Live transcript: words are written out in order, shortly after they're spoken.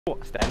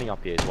Standing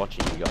up here is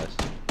watching you guys.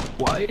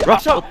 What?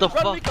 Rush up! What the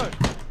Run, fuck?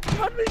 Meekoz!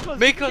 Run, Meekoz!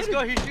 Meekoz,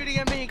 go! He's shooting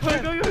at me! Go,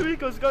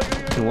 Meekoz! Go!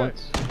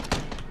 What?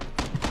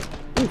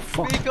 Oh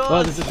fuck! Meekoz!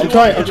 Oh, there's a I'm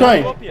trying. There's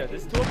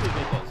two up here,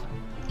 Meekoz.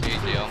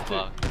 GG, I'm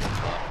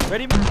fucked.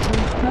 Ready?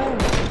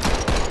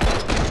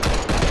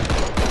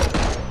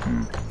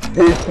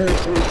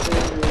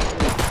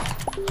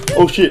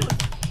 Oh shit!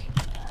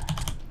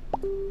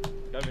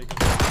 Go,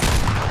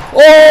 Meekoz.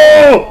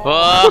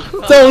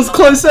 Oh! That was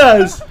close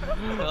as!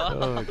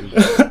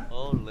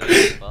 Holy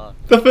fuck.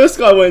 The first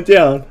guy went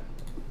down.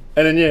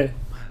 And then yeah.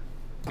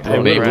 Hey,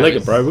 we me, gotta leg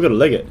it, bro. We gotta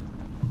leg it.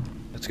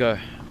 Let's go.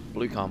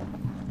 Blue come.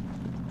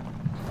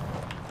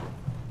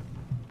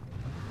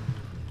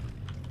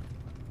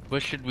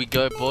 Where should we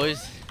go,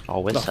 boys? Oh,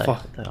 where's Oh, that?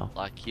 fuck. What the hell?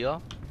 Like here?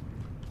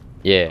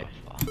 Yeah.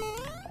 Oh,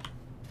 fuck.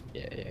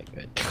 Yeah,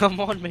 good. Come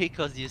on,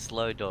 Meekoz, you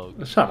slow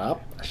dog. Shut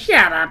up.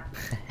 Shut up.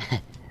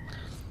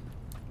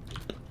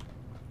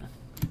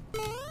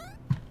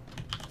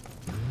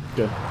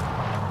 Go.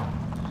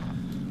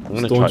 I'm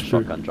gonna try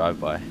shotgun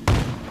drive-by.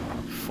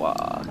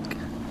 Fuck.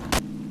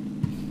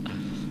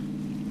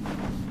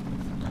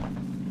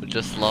 I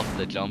just love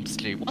the jump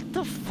stream. What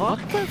the fuck?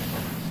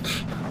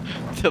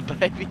 The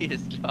baby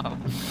is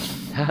jumped.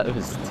 That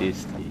was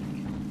tasty.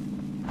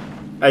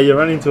 Hey, you're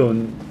running into a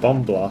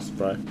bomb blast,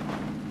 bro.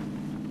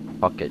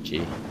 Fuck it,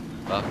 G.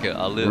 Fuck it,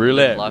 I'll live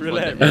Roulette, life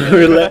roulette. on the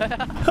Roulette.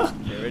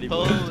 Get ready,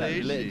 boys. Holy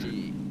Roulette, shit.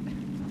 G.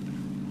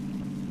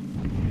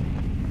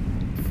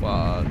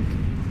 Fuck.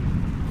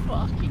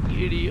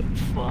 Fucking idiot,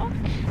 fuck.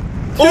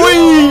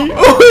 Oi!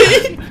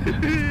 Oi!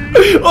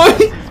 Oi!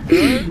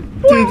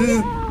 Dude, this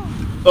is.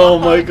 Oh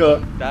my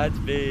god. That's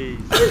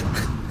beast.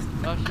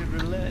 Russian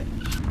roulette.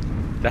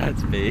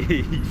 That's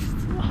beast.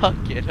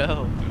 Fuck it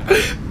hell.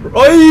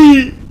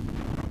 Oi!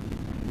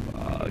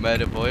 We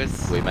made it,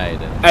 boys. We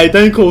made it. Hey,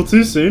 don't call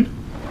too soon.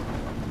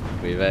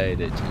 We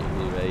made it, G.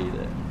 We made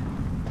it.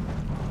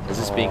 Has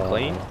this been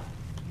clean?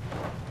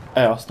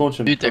 Hey, I'll staunch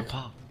him. Dude, they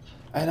pop.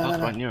 Hey, no, Pop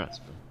no, right no. near us,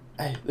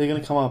 bro. Hey, they're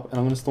gonna come up and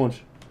I'm gonna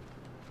staunch.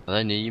 Are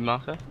they near you,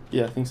 Marco?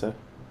 Yeah, I think so. I'm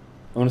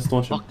gonna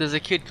staunch him. Fuck, there's a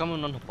kid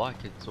coming on the bike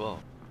as well.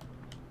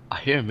 I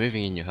hear him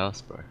moving in your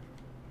house, bro.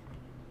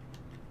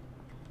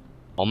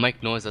 I'll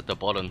make noise at the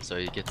bottom so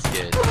he gets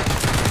scared.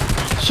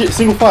 Shit,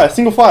 single fire,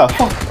 single fire.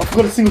 Fuck, I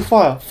forgot a single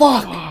fire.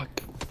 Fuck!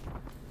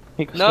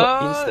 He No!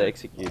 got insta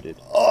executed.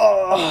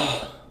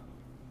 Oh.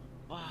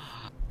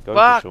 Go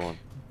Fuck. for Sean.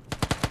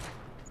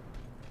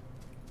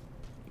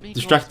 Meekoz,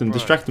 Distract them, bro.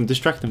 distract them,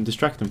 distract them,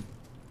 distract them.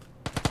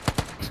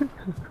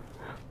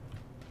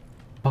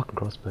 Fucking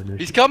crossbow, no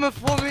He's shit. coming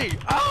for me!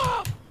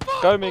 Ah!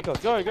 Fuck! Go,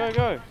 Meekoz.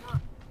 Go.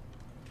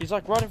 He's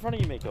like right in front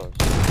of you, Meekoz.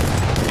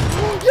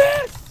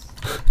 Yes!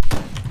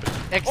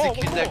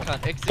 Execute Oh, that oh.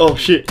 cunt, execute. Oh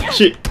shit.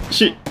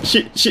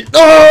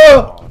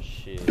 Oh! Oh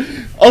shit.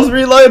 I was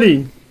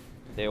reloading.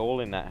 They're all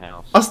in that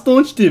house. I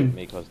staunched him.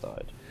 Meekoz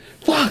died.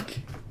 Fuck.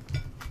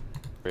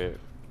 Rip.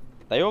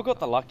 They all got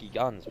the lucky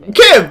guns, man.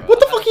 Kev, what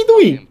the fuck are you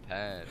doing? Fucking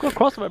pan. Got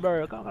crossbow,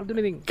 bro. I can't do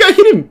anything. Go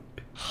hit him.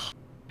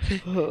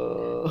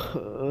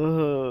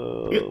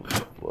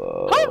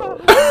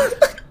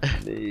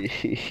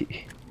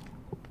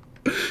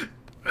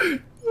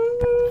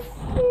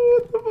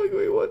 What the fuck are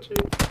we watching?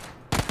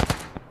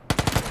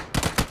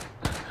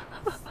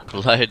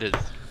 Loaded.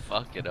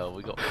 Fuck it hell,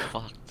 we got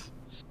fucked.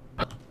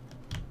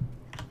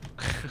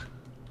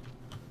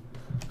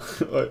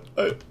 Oi.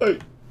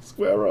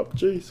 Square up,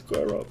 G,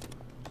 square up.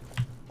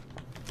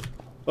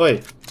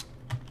 Oi,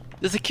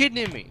 There's a kid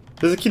near me.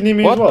 there's a kid near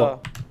me What as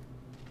well.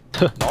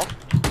 the? Knock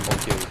or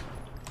kill?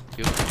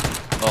 Kill.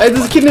 Hey,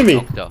 there's a kid near me.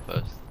 Knocked out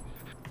first.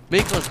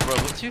 Meekoz, bro,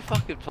 we're too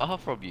fucking far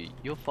from you.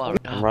 You're far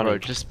out, bro. running.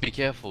 Just be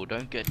careful.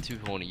 Don't get too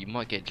horny. You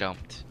might get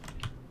jumped.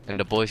 And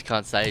the boys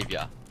can't save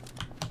ya.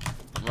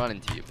 I'm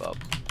running to you, bub.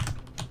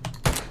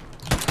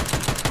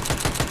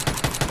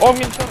 Oh, I'm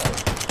getting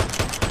shot.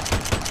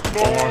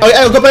 Hey,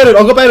 I got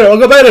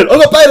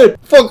baited.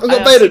 Fuck, I got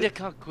Hey, I see the baited.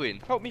 cunt, Quinn.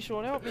 Help me,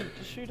 Sean. Help me.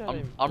 Just shoot at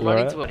him. I'm You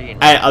running alright? to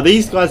him. Hey, are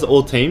these guys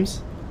all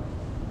teams?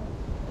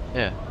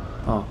 Yeah.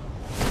 Oh.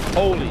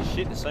 Holy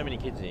shit! There's so many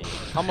kids in here.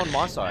 Come on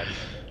my side.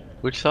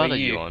 Which side Where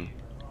are you you? on?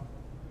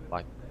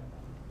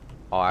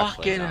 Oh, actually,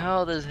 Fucking no.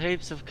 hell, there's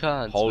heaps of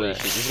cunts. Holy man.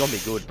 shit! This is gonna be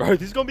good, bro.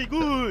 This is gonna be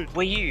good.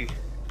 Where you?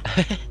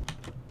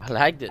 I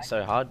lagged it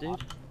so hard, dude.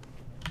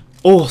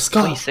 Oh,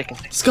 Scar. 20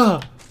 seconds.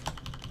 Scar.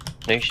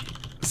 No shit.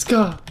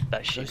 Scar. That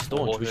Go shit.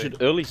 staunch. We should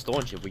early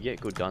staunch if we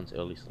get good guns.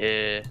 Early staunch.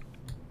 Yeah.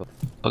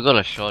 I got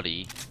a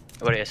shotty.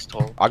 I got an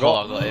S12. I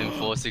got. I got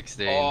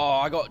M416. Oh,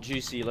 I got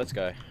juicy. Let's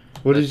go.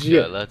 What Let's did you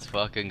go, get? Let's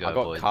fucking go, I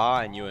got boys.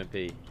 car and UMP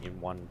in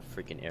one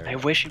freaking Hey, area.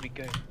 where should we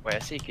go? Wait, I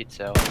see a kid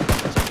sell.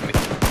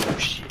 Oh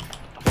shit.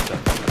 I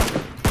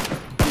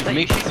forgot. Dude, Hey,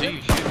 me you too, shoot him?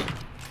 you shoot me.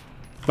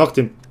 Knocked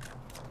him.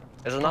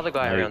 There's another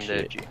guy No around there.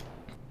 shit. G.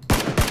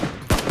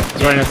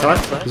 He's running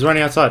outside. He's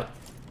running outside.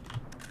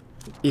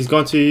 He's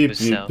gone to you,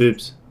 Who's south?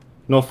 boobs.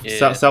 North,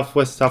 Yeah.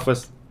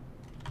 southwest.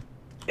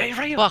 Yeah, you're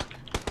right. Fuck.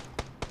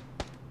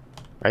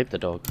 Rape the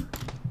dog.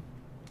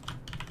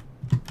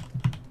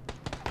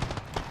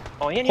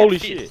 Oh, he only Holy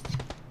had shit. fist.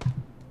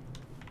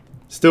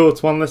 Still,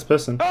 it's one less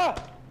person.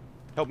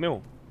 Help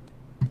Mill.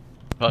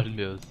 Run,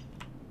 Mills.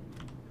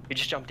 You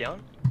just jumped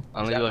down?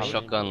 I only got a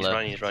shotgun He's left.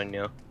 running, he's running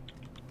now.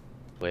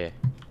 Where?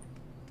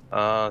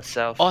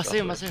 South. Oh, I see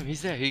him, I southwest. see him.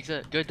 He's there, he's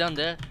there. Go down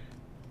there.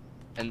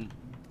 And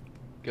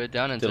go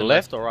down and To the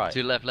left or right?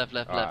 To left, left.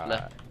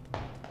 Alright.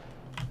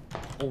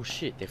 Oh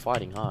shit, they're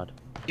fighting hard.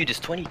 Dude, there's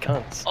 20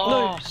 cunts. Oh,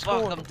 no, fuck,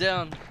 score. I'm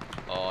down.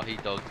 Oh, he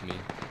dogged me.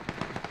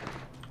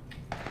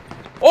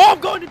 Oh, I'm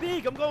going to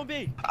big. I'm going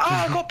big.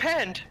 Ah, I got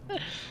panned.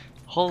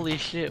 Holy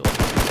shit.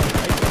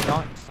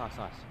 Nice, nice.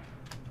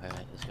 Wait,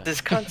 let's go.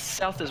 There's cunts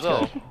south as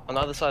well, on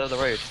the other side of the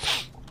road.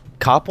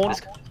 Car porn?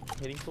 This-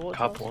 Heading towards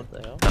Car us? porn.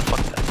 What the hell? Nah,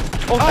 fuck that.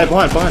 Oh, hey,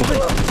 behind.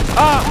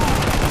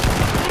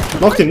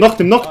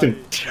 Knocked him.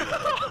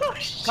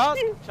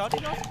 Cars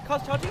charging us?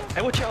 Cars charging us?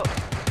 Hey, watch out.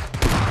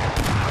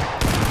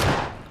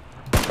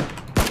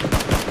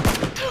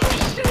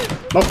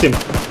 Knocked him.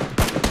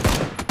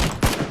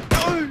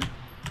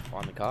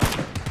 Behind the car.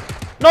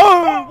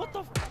 No! What the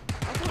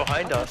f?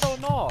 Behind us. They were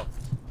knocked.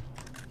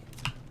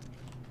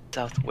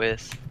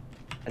 Southwest.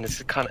 And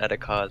there's a cunt at a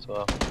car as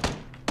well.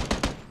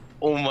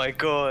 Oh my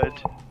god.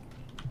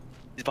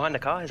 He's behind the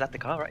car? Is that the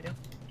car right now?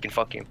 You can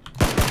fuck him.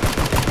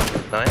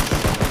 Nice.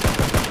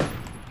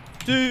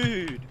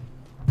 Dude!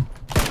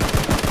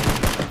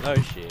 No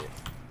shit.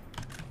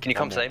 Can you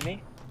come save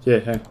me? Yeah,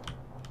 hey.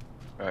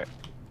 Alright.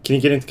 Can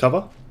you get into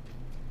cover?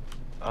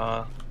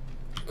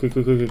 Quick.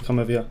 Quick, come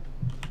over here.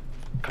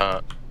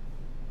 Can't.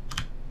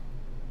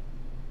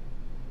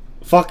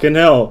 Fucking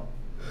hell.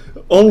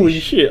 Holy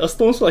shit, I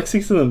stole like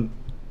 6 of them.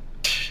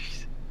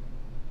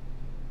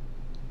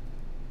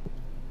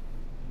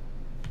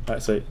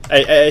 Alright, sweet.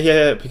 Hey,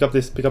 yeah, pick up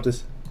this.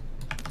 Cheers.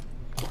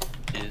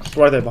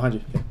 Right there, behind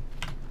you. Yeah.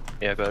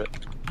 Yeah, I got it.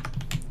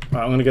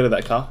 Alright, I'm gonna go to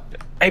that car.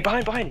 Hey,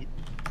 behind.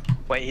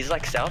 Wait, he's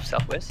like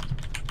southwest.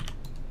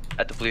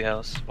 At the blue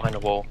house, behind the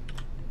wall.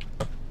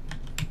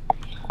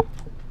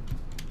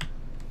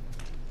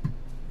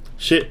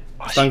 Shit.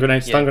 Oh, Stun shit,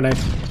 grenade, stun yeah. grenade.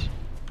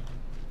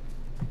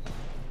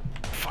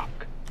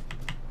 Fuck.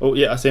 Oh,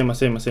 yeah, I see him.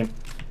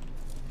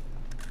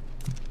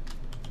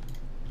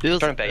 Feels Trying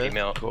to bait him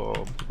out.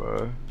 Oh,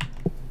 bro.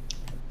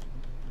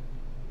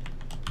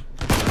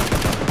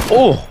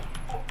 Oh!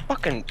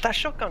 Fucking, that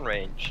shotgun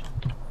range.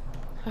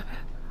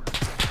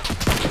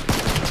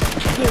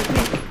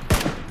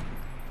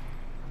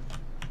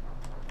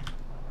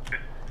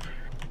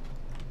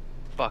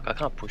 Fuck, I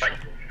can't push him.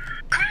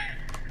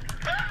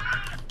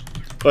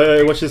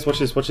 Wait, watch this. I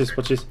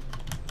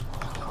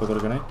got a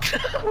grenade.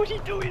 What are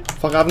you doing?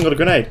 Fuck, I haven't got a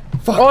grenade.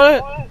 Fuck.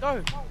 Oh,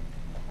 no!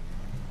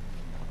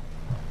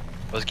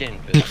 I was getting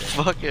pissed.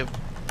 Fuck him.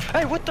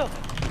 Hey, what the?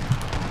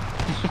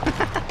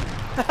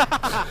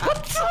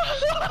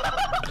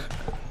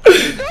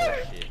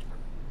 Shit.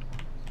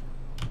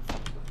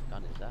 What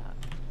gun is that?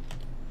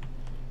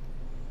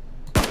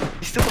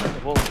 He's still behind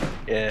the wall.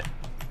 Yeah.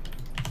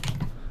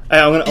 Hey,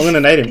 I'm gonna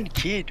nade him. Fucking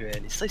kid,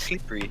 man. He's so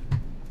slippery.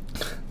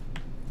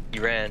 He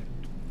ran.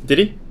 Did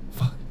he?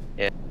 Fuck.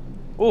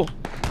 Oh!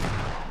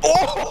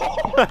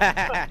 Oh!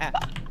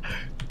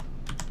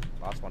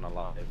 Last one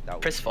alive. That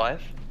was Press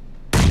 5.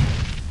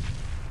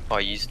 Oh, I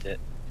used it.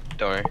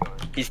 Don't worry.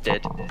 He's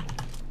dead.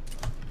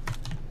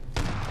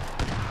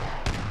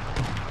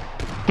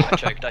 I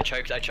choked.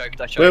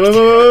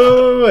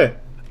 Wait.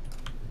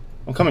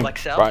 I'm coming. Like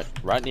south?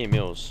 right near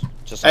Mills.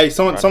 Just Hey,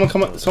 someone right come near on,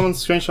 Mills. someone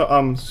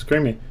screenshot,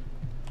 scream me.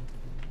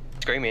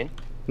 Screaming.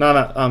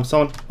 No,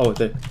 someone, oh,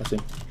 there, that's him.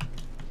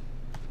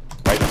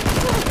 Right.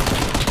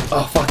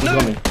 Oh, fuck, he's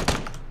got me.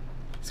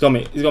 Fuck,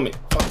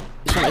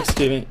 he's trying to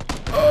execute me.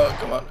 Oh,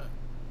 come on.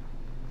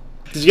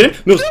 Did you get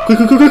him? Mills, quick.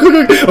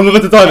 I'm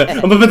about to die, man.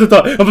 I'm about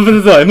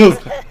to die. Mills.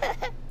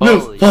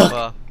 Holy Fuck.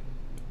 fuck.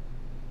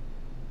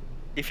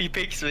 If he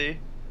picks me.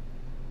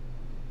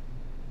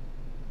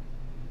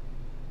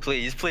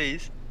 Please.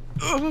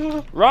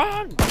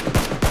 Run!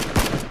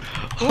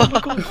 Oh my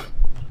god.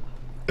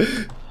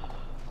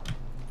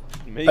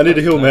 I need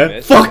a heal,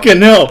 man.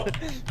 Fucking hell.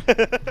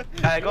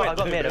 I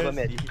got mad.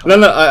 No,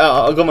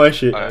 I got my own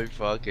shit. No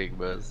fucking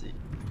mercy.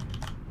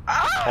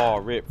 Oh,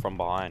 rip from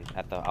behind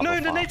at the upper No,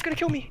 the farm. nade's gonna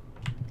kill me.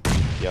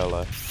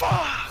 YOLO.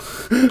 Fuck.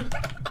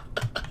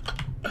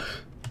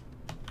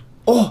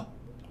 Oh,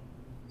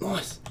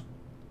 nice.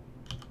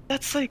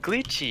 That's so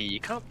glitchy. You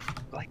can't,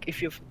 like,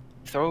 if you're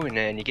throwing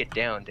it and you get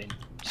down, then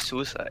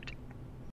suicide.